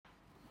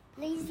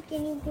Please,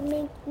 can you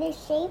make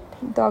this shape?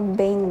 Dog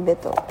Bane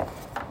Beetle.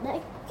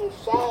 Make the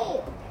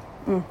shape.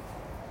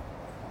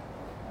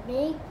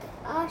 Make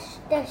us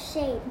the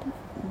shape.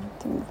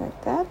 Things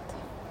like that.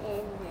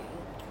 And like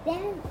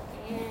that,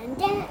 and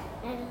that,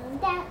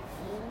 and that,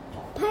 and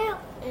pow,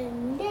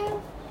 and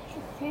down,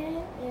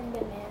 and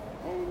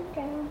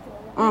down.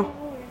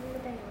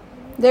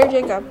 There,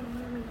 Jacob.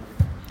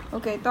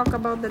 Okay, talk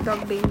about the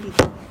Dog Bane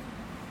Beetle.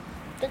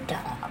 The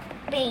dog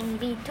Bane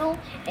Beetle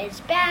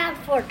is bad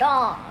for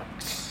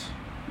dogs.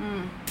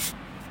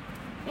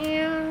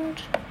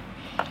 And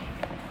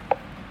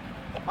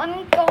let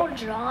me go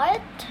draw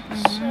it.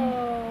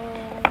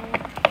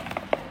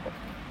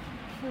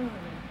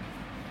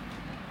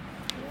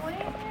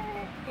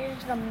 Where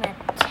is the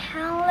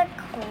metallic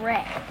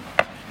red?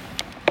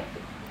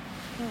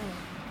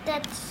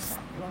 That's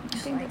I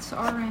think it's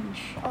orange.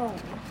 oh,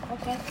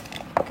 okay.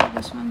 Okay,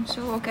 this one.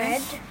 So, okay.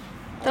 Red.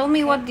 Tell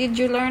me, what did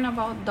you learn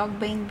about Dog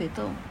Bane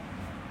Beetle?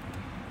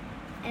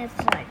 It's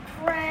like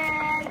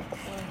red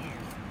and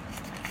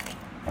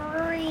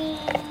green.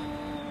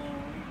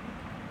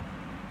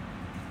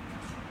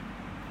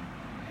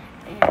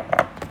 And,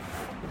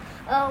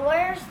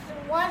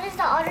 what is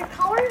the other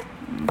color?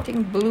 I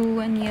think blue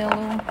and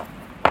yellow.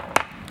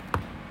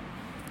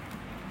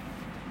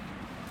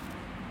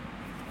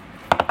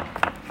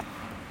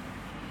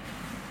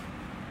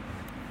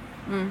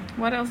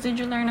 What else did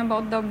you learn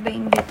about Dog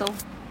Bane Beetle?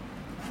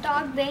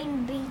 Dog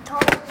Bane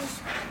Beetles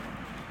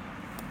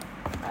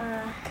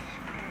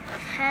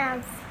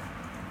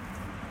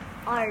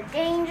are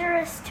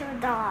dangerous to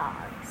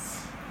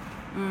dogs.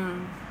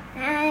 And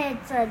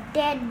it's a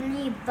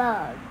deadly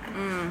bug.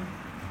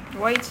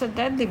 Why it's a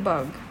deadly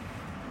bug?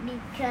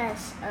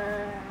 Because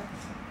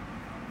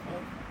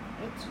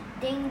it's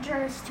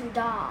dangerous to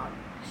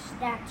dogs.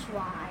 That's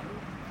why.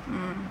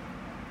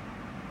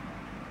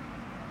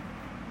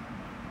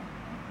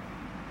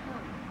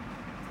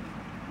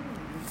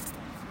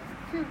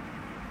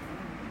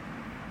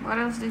 What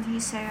else did he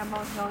say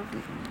about the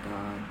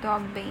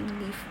Dog Bane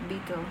leaf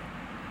beetle?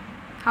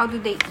 How do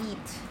they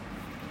eat?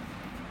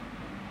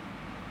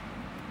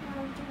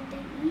 How do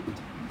they eat?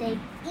 They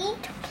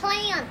eat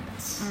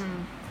plants.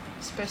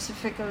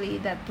 Specifically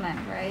that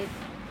plant, right?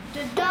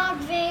 The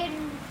dog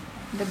bane.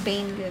 The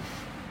bane leaf.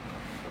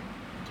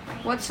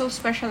 What's so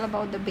special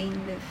about the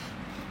bane leaf?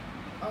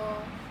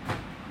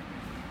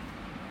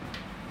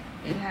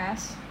 It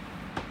has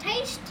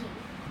Tasty.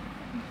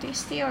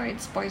 tasty, or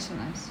it's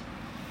poisonous?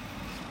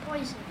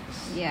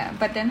 Poisonous. Yeah,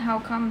 but then how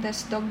come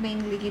this Dog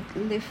Bane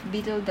leaf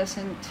beetle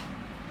doesn't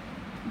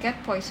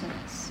get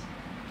poisonous?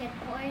 Get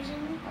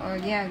poisoned? Or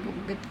yeah,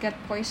 get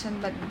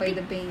poisoned but by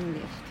the bane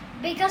leaf?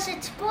 Because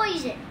it's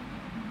poison.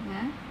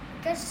 Yeah?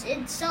 Because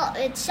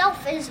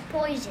itself is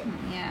poison.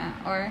 Yeah,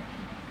 or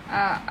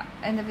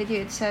in the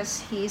video it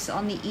says he's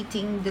only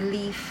eating the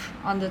leaf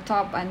on the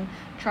top and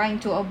trying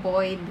to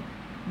avoid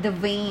the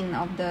vein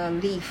of the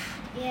leaf.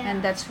 Yeah.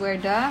 And that's where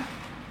the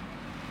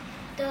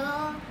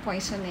The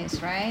poison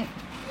is, right?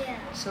 yeah.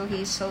 So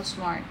he's so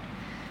smart.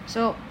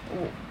 So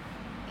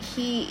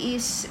he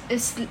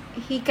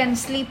can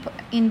sleep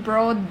in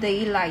broad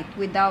daylight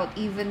without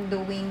even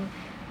doing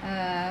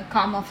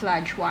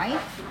camouflage. Why?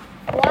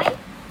 Why?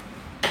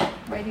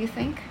 Why do you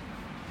think?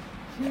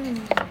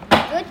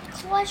 Good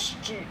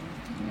question.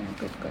 Yeah,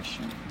 good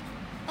question.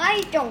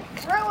 I don't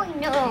really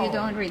know. You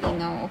don't really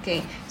know.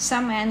 Okay.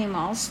 Some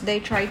animals, they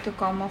try to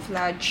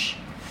camouflage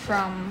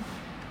from.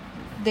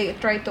 They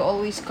try to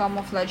always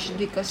camouflage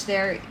because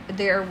they're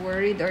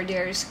worried or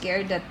they're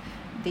scared that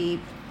the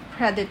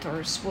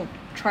predators will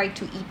try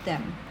to eat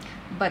them.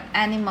 But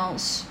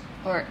animals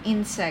or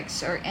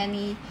insects or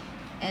any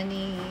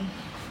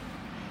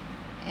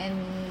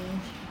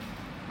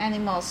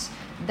animals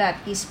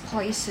that is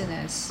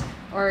poisonous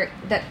or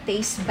that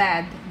tastes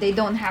bad, they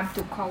don't have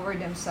to cover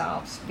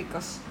themselves,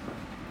 because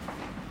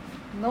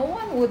no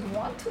one would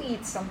want to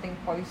eat something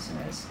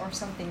poisonous or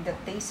something that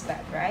tastes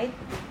bad, right?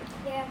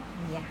 Yeah.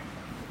 Yeah.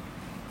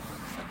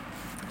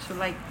 So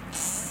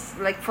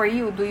like for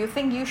you, do you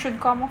think you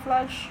should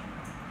camouflage?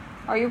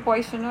 Are you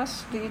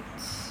poisonous? Do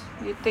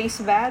you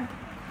taste bad?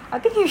 I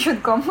think you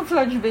should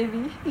camouflage,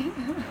 baby.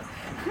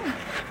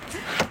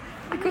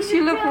 Because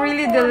you look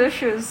really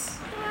delicious.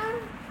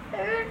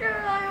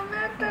 I'm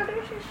not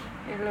delicious.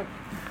 You look.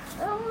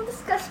 I'm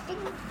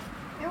disgusting.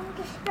 I'm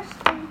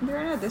disgusting.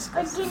 You're not I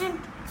disgusting.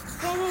 didn't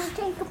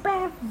take a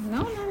bath.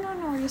 No.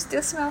 You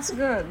still smells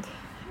good.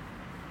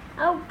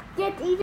 I'll get even.